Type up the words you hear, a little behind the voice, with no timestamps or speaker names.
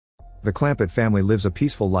The Clampett family lives a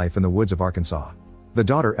peaceful life in the woods of Arkansas. The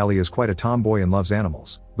daughter Ellie is quite a tomboy and loves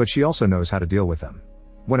animals, but she also knows how to deal with them.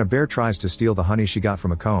 When a bear tries to steal the honey she got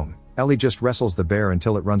from a comb, Ellie just wrestles the bear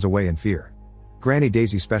until it runs away in fear. Granny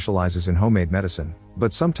Daisy specializes in homemade medicine,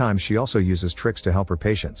 but sometimes she also uses tricks to help her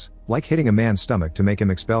patients, like hitting a man's stomach to make him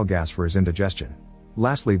expel gas for his indigestion.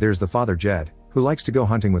 Lastly, there's the father Jed, who likes to go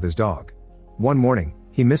hunting with his dog. One morning,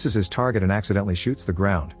 he misses his target and accidentally shoots the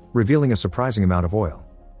ground, revealing a surprising amount of oil.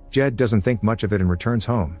 Jed doesn't think much of it and returns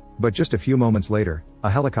home, but just a few moments later, a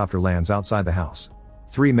helicopter lands outside the house.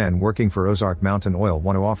 3 men working for Ozark Mountain Oil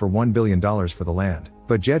want to offer $1 billion for the land,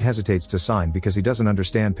 but Jed hesitates to sign because he doesn't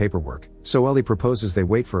understand paperwork, so Ellie proposes they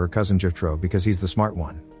wait for her cousin Jethro because he's the smart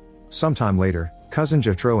one. Sometime later, cousin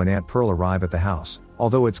Jethro and Aunt Pearl arrive at the house,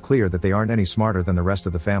 although it's clear that they aren't any smarter than the rest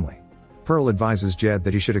of the family. Pearl advises Jed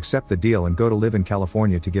that he should accept the deal and go to live in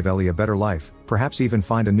California to give Ellie a better life, perhaps even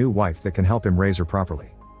find a new wife that can help him raise her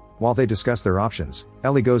properly. While they discuss their options,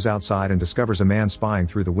 Ellie goes outside and discovers a man spying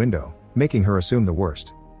through the window, making her assume the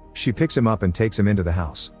worst. She picks him up and takes him into the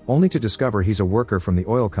house, only to discover he's a worker from the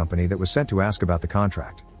oil company that was sent to ask about the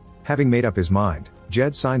contract. Having made up his mind,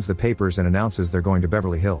 Jed signs the papers and announces they're going to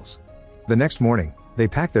Beverly Hills. The next morning, they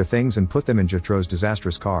pack their things and put them in Jethro's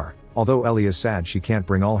disastrous car, although Ellie is sad she can't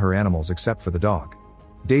bring all her animals except for the dog.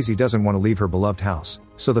 Daisy doesn't want to leave her beloved house,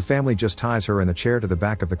 so the family just ties her in the chair to the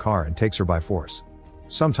back of the car and takes her by force.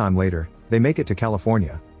 Sometime later, they make it to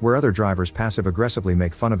California, where other drivers passive-aggressively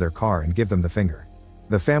make fun of their car and give them the finger.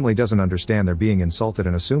 The family doesn't understand they're being insulted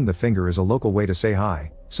and assume the finger is a local way to say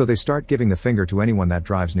hi, so they start giving the finger to anyone that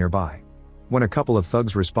drives nearby. When a couple of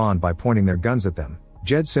thugs respond by pointing their guns at them,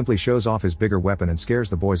 Jed simply shows off his bigger weapon and scares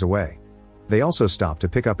the boys away. They also stop to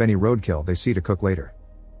pick up any roadkill they see to cook later.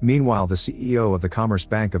 Meanwhile, the CEO of the Commerce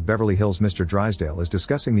Bank of Beverly Hills, Mr. Drysdale, is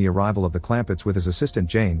discussing the arrival of the Clampetts with his assistant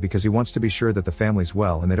Jane because he wants to be sure that the family's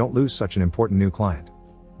well and they don't lose such an important new client.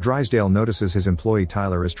 Drysdale notices his employee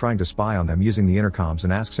Tyler is trying to spy on them using the intercoms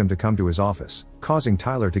and asks him to come to his office, causing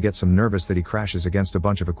Tyler to get so nervous that he crashes against a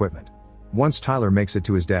bunch of equipment. Once Tyler makes it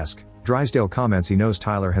to his desk, Drysdale comments he knows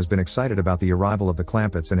Tyler has been excited about the arrival of the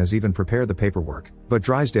Clampetts and has even prepared the paperwork, but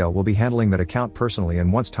Drysdale will be handling that account personally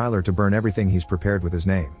and wants Tyler to burn everything he's prepared with his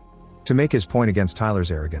name. To make his point against Tyler's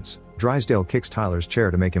arrogance, Drysdale kicks Tyler's chair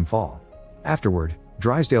to make him fall. Afterward,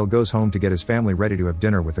 Drysdale goes home to get his family ready to have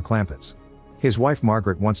dinner with the Clampetts. His wife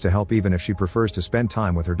Margaret wants to help even if she prefers to spend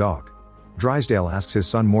time with her dog. Drysdale asks his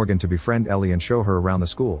son Morgan to befriend Ellie and show her around the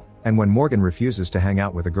school, and when Morgan refuses to hang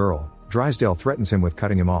out with a girl, Drysdale threatens him with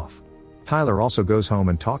cutting him off. Tyler also goes home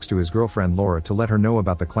and talks to his girlfriend Laura to let her know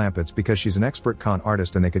about the Clampetts because she's an expert con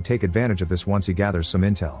artist and they could take advantage of this once he gathers some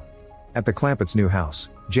intel. At the Clampetts' new house,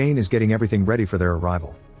 Jane is getting everything ready for their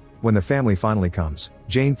arrival. When the family finally comes,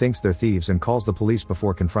 Jane thinks they're thieves and calls the police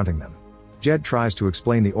before confronting them. Jed tries to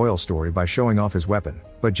explain the oil story by showing off his weapon,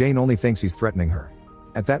 but Jane only thinks he's threatening her.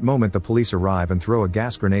 At that moment the police arrive and throw a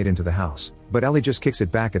gas grenade into the house, but Ellie just kicks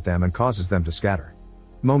it back at them and causes them to scatter.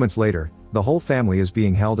 Moments later, the whole family is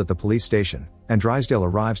being held at the police station, and Drysdale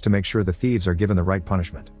arrives to make sure the thieves are given the right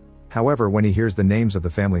punishment. However, when he hears the names of the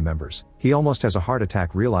family members, he almost has a heart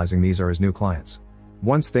attack realizing these are his new clients.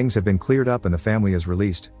 Once things have been cleared up and the family is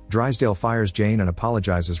released, Drysdale fires Jane and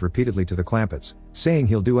apologizes repeatedly to the Clampetts, saying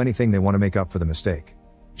he'll do anything they want to make up for the mistake.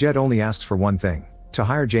 Jed only asks for one thing: to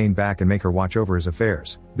hire Jane back and make her watch over his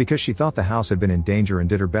affairs, because she thought the house had been in danger and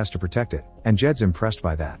did her best to protect it, and Jed's impressed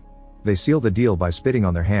by that. They seal the deal by spitting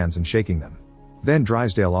on their hands and shaking them. Then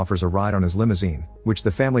Drysdale offers a ride on his limousine, which the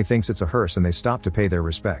family thinks it's a hearse, and they stop to pay their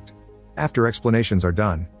respect. After explanations are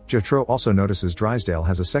done, Jethro also notices Drysdale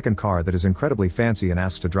has a second car that is incredibly fancy and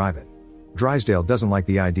asks to drive it. Drysdale doesn't like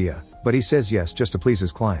the idea, but he says yes just to please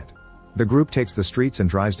his client. The group takes the streets and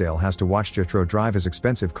Drysdale has to watch Jethro drive his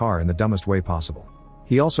expensive car in the dumbest way possible.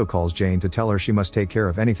 He also calls Jane to tell her she must take care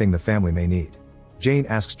of anything the family may need. Jane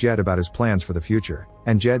asks Jed about his plans for the future,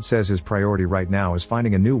 and Jed says his priority right now is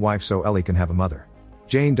finding a new wife so Ellie can have a mother.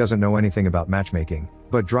 Jane doesn't know anything about matchmaking,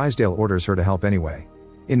 but Drysdale orders her to help anyway.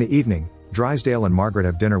 In the evening, Drysdale and Margaret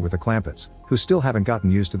have dinner with the Clampetts, who still haven't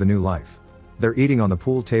gotten used to the new life. They're eating on the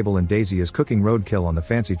pool table and Daisy is cooking roadkill on the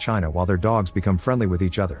fancy china while their dogs become friendly with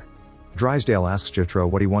each other. Drysdale asks Jethro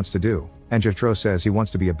what he wants to do, and Jethro says he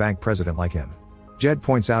wants to be a bank president like him. Jed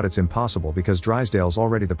points out it's impossible because Drysdale's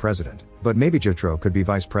already the president, but maybe Jethro could be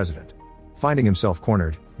vice president. Finding himself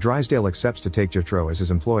cornered, Drysdale accepts to take Jethro as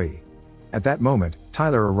his employee. At that moment,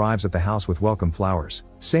 Tyler arrives at the house with welcome flowers,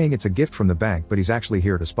 saying it's a gift from the bank but he's actually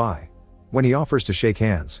here to spy. When he offers to shake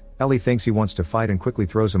hands, Ellie thinks he wants to fight and quickly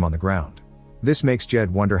throws him on the ground. This makes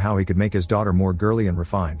Jed wonder how he could make his daughter more girly and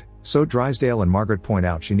refined, so Drysdale and Margaret point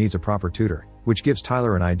out she needs a proper tutor, which gives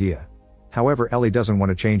Tyler an idea. However, Ellie doesn't want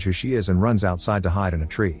to change who she is and runs outside to hide in a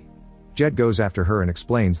tree. Jed goes after her and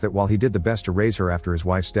explains that while he did the best to raise her after his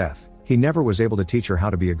wife's death, he never was able to teach her how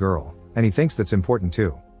to be a girl, and he thinks that's important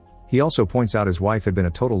too. He also points out his wife had been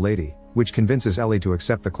a total lady, which convinces Ellie to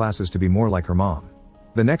accept the classes to be more like her mom.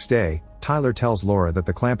 The next day, Tyler tells Laura that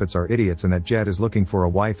the Clampetts are idiots and that Jed is looking for a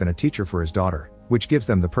wife and a teacher for his daughter, which gives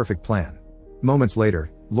them the perfect plan. Moments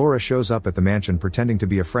later, Laura shows up at the mansion pretending to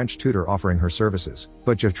be a French tutor offering her services,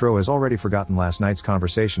 but Jethro has already forgotten last night's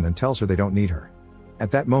conversation and tells her they don't need her.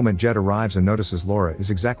 At that moment, Jed arrives and notices Laura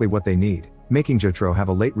is exactly what they need, making Jethro have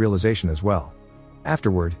a late realization as well.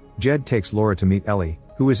 Afterward, Jed takes Laura to meet Ellie,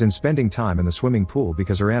 who is in spending time in the swimming pool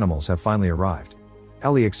because her animals have finally arrived.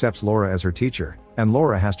 Ellie accepts Laura as her teacher, and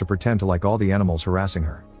Laura has to pretend to like all the animals harassing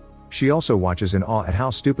her. She also watches in awe at how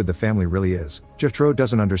stupid the family really is. Jethro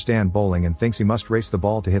doesn't understand bowling and thinks he must race the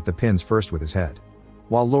ball to hit the pins first with his head.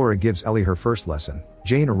 While Laura gives Ellie her first lesson,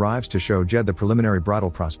 Jane arrives to show Jed the preliminary bridal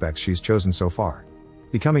prospects she's chosen so far.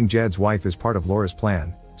 Becoming Jed's wife is part of Laura's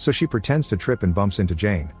plan, so she pretends to trip and bumps into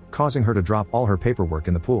Jane, causing her to drop all her paperwork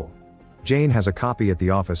in the pool. Jane has a copy at the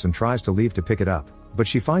office and tries to leave to pick it up, but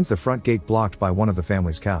she finds the front gate blocked by one of the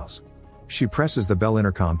family's cows. She presses the bell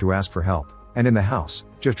intercom to ask for help, and in the house,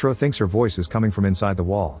 Jethro thinks her voice is coming from inside the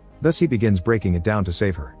wall, thus he begins breaking it down to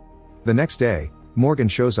save her. The next day, Morgan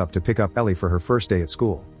shows up to pick up Ellie for her first day at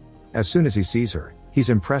school. As soon as he sees her, he's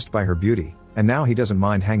impressed by her beauty, and now he doesn't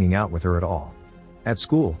mind hanging out with her at all. At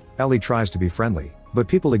school, Ellie tries to be friendly, but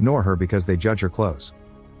people ignore her because they judge her clothes.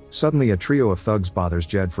 Suddenly a trio of thugs bothers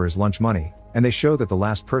Jed for his lunch money, and they show that the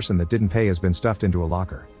last person that didn't pay has been stuffed into a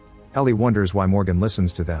locker. Ellie wonders why Morgan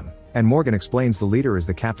listens to them, and Morgan explains the leader is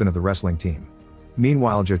the captain of the wrestling team.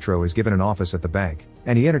 Meanwhile, Jethro is given an office at the bank,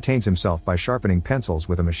 and he entertains himself by sharpening pencils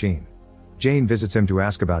with a machine. Jane visits him to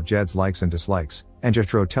ask about Jed's likes and dislikes, and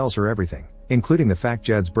Jethro tells her everything, including the fact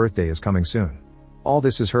Jed's birthday is coming soon. All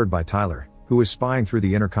this is heard by Tyler, who is spying through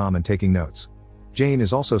the intercom and taking notes. Jane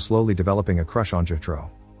is also slowly developing a crush on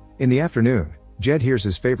Jethro. In the afternoon, Jed hears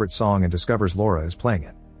his favorite song and discovers Laura is playing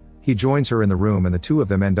it. He joins her in the room and the two of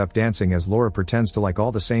them end up dancing as Laura pretends to like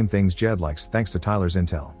all the same things Jed likes thanks to Tyler's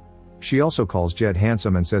intel. She also calls Jed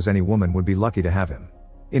handsome and says any woman would be lucky to have him.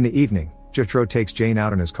 In the evening, Jethro takes Jane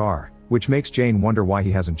out in his car, which makes Jane wonder why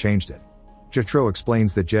he hasn't changed it. Jethro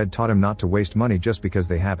explains that Jed taught him not to waste money just because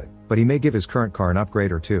they have it, but he may give his current car an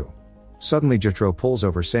upgrade or two. Suddenly Jethro pulls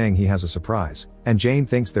over saying he has a surprise, and Jane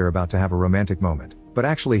thinks they're about to have a romantic moment, but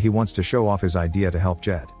actually he wants to show off his idea to help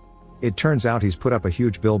Jed. It turns out he's put up a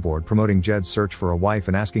huge billboard promoting Jed's search for a wife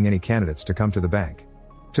and asking any candidates to come to the bank.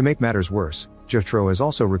 To make matters worse, Jethro has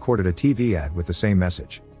also recorded a TV ad with the same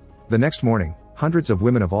message. The next morning, hundreds of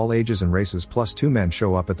women of all ages and races plus 2 men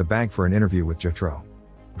show up at the bank for an interview with Jethro.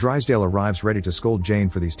 Drysdale arrives ready to scold Jane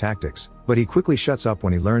for these tactics, but he quickly shuts up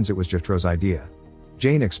when he learns it was Jethro's idea.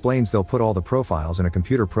 Jane explains they'll put all the profiles in a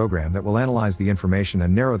computer program that will analyze the information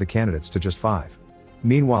and narrow the candidates to just 5.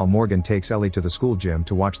 Meanwhile, Morgan takes Ellie to the school gym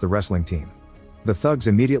to watch the wrestling team. The thugs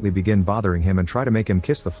immediately begin bothering him and try to make him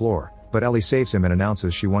kiss the floor, but Ellie saves him and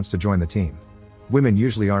announces she wants to join the team. Women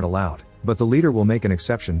usually aren't allowed, but the leader will make an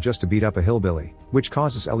exception just to beat up a hillbilly, which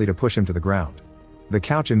causes Ellie to push him to the ground. The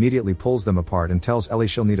couch immediately pulls them apart and tells Ellie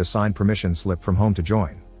she'll need a signed permission slip from home to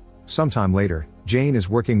join. Sometime later, Jane is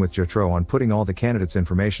working with Jethro on putting all the candidates'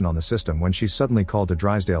 information on the system when she's suddenly called to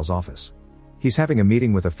Drysdale's office. He's having a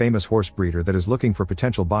meeting with a famous horse breeder that is looking for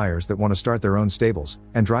potential buyers that want to start their own stables,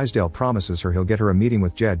 and Drysdale promises her he'll get her a meeting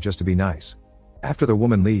with Jed just to be nice. After the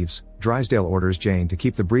woman leaves, Drysdale orders Jane to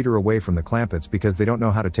keep the breeder away from the Clampetts because they don't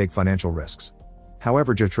know how to take financial risks.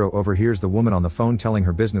 However, Jethro overhears the woman on the phone telling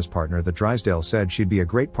her business partner that Drysdale said she'd be a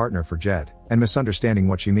great partner for Jed, and misunderstanding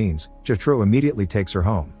what she means, Jethro immediately takes her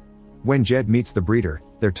home. When Jed meets the breeder,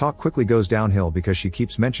 their talk quickly goes downhill because she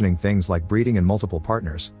keeps mentioning things like breeding and multiple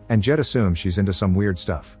partners, and Jed assumes she's into some weird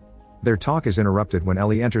stuff. Their talk is interrupted when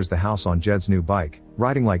Ellie enters the house on Jed's new bike,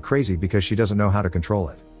 riding like crazy because she doesn't know how to control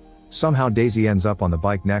it. Somehow Daisy ends up on the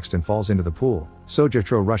bike next and falls into the pool, so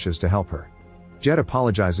Jethro rushes to help her. Jed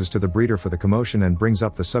apologizes to the breeder for the commotion and brings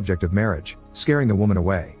up the subject of marriage, scaring the woman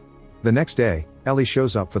away. The next day, Ellie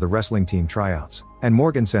shows up for the wrestling team tryouts, and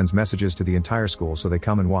Morgan sends messages to the entire school so they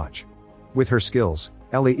come and watch. With her skills,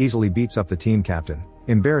 Ellie easily beats up the team captain,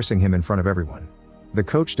 embarrassing him in front of everyone. The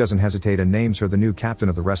coach doesn't hesitate and names her the new captain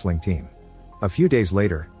of the wrestling team. A few days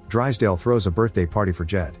later, Drysdale throws a birthday party for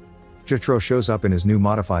Jed. Jethro shows up in his new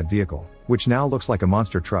modified vehicle, which now looks like a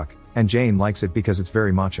monster truck, and Jane likes it because it's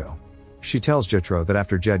very macho. She tells Jethro that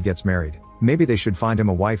after Jed gets married, maybe they should find him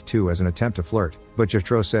a wife too as an attempt to flirt, but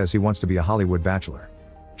Jethro says he wants to be a Hollywood bachelor.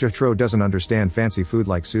 Jethro doesn't understand fancy food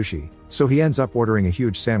like sushi, so he ends up ordering a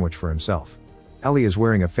huge sandwich for himself. Ellie is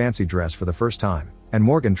wearing a fancy dress for the first time, and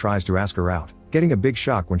Morgan tries to ask her out, getting a big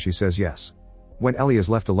shock when she says yes. When Ellie is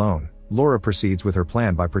left alone, Laura proceeds with her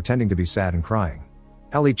plan by pretending to be sad and crying.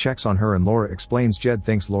 Ellie checks on her and Laura explains Jed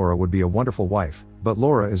thinks Laura would be a wonderful wife, but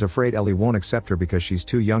Laura is afraid Ellie won't accept her because she's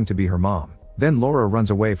too young to be her mom. Then Laura runs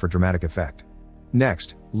away for dramatic effect.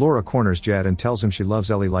 Next, Laura corners Jed and tells him she loves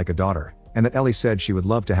Ellie like a daughter, and that Ellie said she would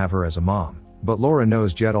love to have her as a mom, but Laura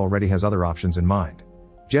knows Jed already has other options in mind.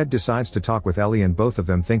 Jed decides to talk with Ellie and both of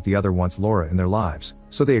them think the other wants Laura in their lives,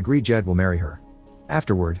 so they agree Jed will marry her.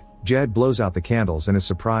 Afterward, Jed blows out the candles and is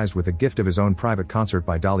surprised with a gift of his own private concert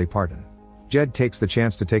by Dolly Parton. Jed takes the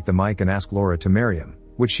chance to take the mic and ask Laura to marry him,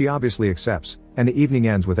 which she obviously accepts, and the evening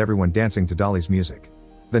ends with everyone dancing to Dolly's music.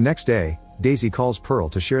 The next day, Daisy calls Pearl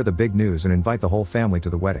to share the big news and invite the whole family to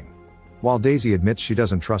the wedding. While Daisy admits she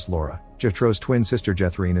doesn't trust Laura, Jethro's twin sister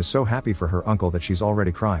Jethrine is so happy for her uncle that she's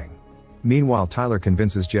already crying. Meanwhile, Tyler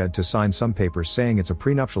convinces Jed to sign some papers saying it's a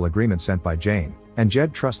prenuptial agreement sent by Jane, and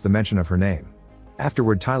Jed trusts the mention of her name.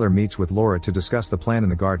 Afterward, Tyler meets with Laura to discuss the plan in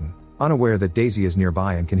the garden, unaware that Daisy is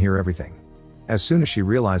nearby and can hear everything. As soon as she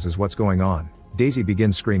realizes what's going on, Daisy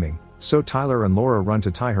begins screaming, so Tyler and Laura run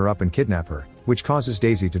to tie her up and kidnap her, which causes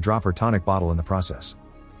Daisy to drop her tonic bottle in the process.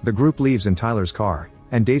 The group leaves in Tyler's car,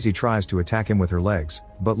 and Daisy tries to attack him with her legs,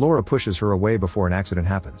 but Laura pushes her away before an accident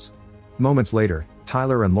happens. Moments later,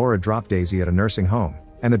 Tyler and Laura drop Daisy at a nursing home,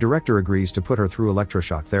 and the director agrees to put her through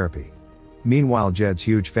electroshock therapy. Meanwhile, Jed's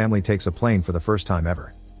huge family takes a plane for the first time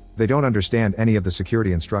ever. They don't understand any of the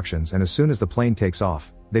security instructions, and as soon as the plane takes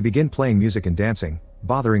off, they begin playing music and dancing,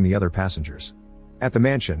 bothering the other passengers. At the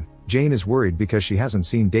mansion, Jane is worried because she hasn't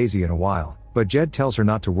seen Daisy in a while, but Jed tells her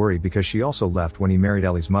not to worry because she also left when he married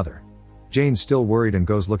Ellie's mother. Jane's still worried and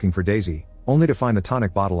goes looking for Daisy, only to find the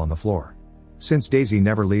tonic bottle on the floor. Since Daisy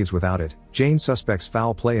never leaves without it, Jane suspects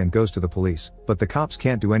foul play and goes to the police, but the cops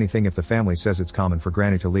can't do anything if the family says it's common for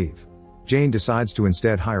Granny to leave. Jane decides to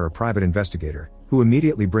instead hire a private investigator, who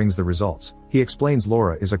immediately brings the results. He explains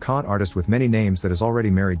Laura is a con artist with many names that has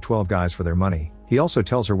already married 12 guys for their money. He also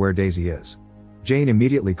tells her where Daisy is. Jane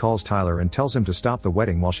immediately calls Tyler and tells him to stop the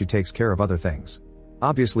wedding while she takes care of other things.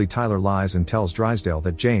 Obviously, Tyler lies and tells Drysdale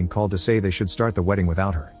that Jane called to say they should start the wedding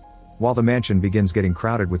without her. While the mansion begins getting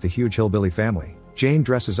crowded with the huge hillbilly family, Jane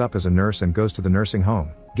dresses up as a nurse and goes to the nursing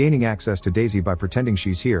home, gaining access to Daisy by pretending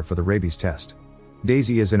she's here for the rabies test.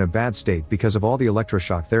 Daisy is in a bad state because of all the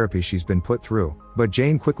electroshock therapy she's been put through, but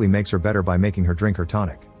Jane quickly makes her better by making her drink her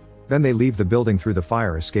tonic. Then they leave the building through the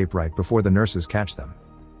fire escape right before the nurses catch them.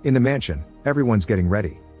 In the mansion, everyone's getting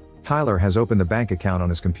ready. Tyler has opened the bank account on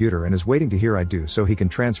his computer and is waiting to hear I do so he can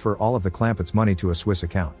transfer all of the Clampett's money to a Swiss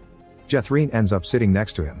account. Jethrine ends up sitting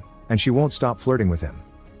next to him, and she won't stop flirting with him.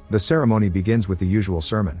 The ceremony begins with the usual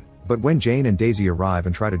sermon, but when Jane and Daisy arrive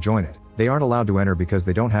and try to join it, they aren't allowed to enter because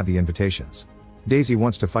they don't have the invitations. Daisy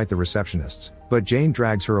wants to fight the receptionists, but Jane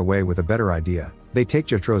drags her away with a better idea. They take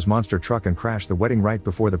Jethro's monster truck and crash the wedding right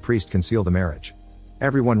before the priest can seal the marriage.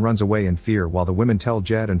 Everyone runs away in fear while the women tell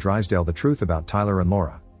Jed and Drysdale the truth about Tyler and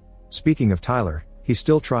Laura. Speaking of Tyler, he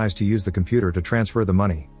still tries to use the computer to transfer the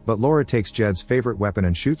money, but Laura takes Jed's favorite weapon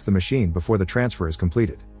and shoots the machine before the transfer is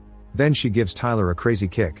completed. Then she gives Tyler a crazy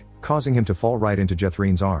kick, causing him to fall right into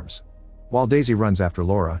Jethrine's arms. While Daisy runs after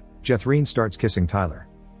Laura, Jethrine starts kissing Tyler.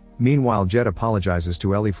 Meanwhile, Jed apologizes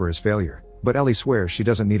to Ellie for his failure, but Ellie swears she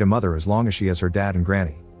doesn't need a mother as long as she has her dad and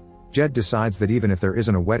Granny. Jed decides that even if there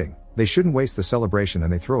isn't a wedding, they shouldn't waste the celebration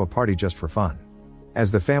and they throw a party just for fun.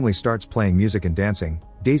 As the family starts playing music and dancing,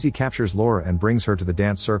 Daisy captures Laura and brings her to the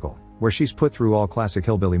dance circle, where she's put through all classic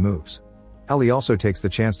hillbilly moves. Ellie also takes the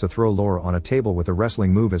chance to throw Laura on a table with a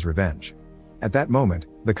wrestling move as revenge. At that moment,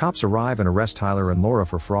 the cops arrive and arrest Tyler and Laura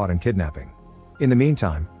for fraud and kidnapping. In the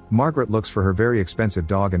meantime, Margaret looks for her very expensive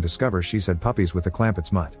dog and discovers she's had puppies with the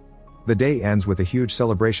Clampett's mutt. The day ends with a huge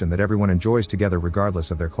celebration that everyone enjoys together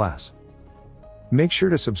regardless of their class. Make sure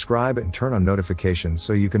to subscribe and turn on notifications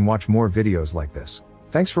so you can watch more videos like this.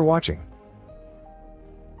 Thanks for watching.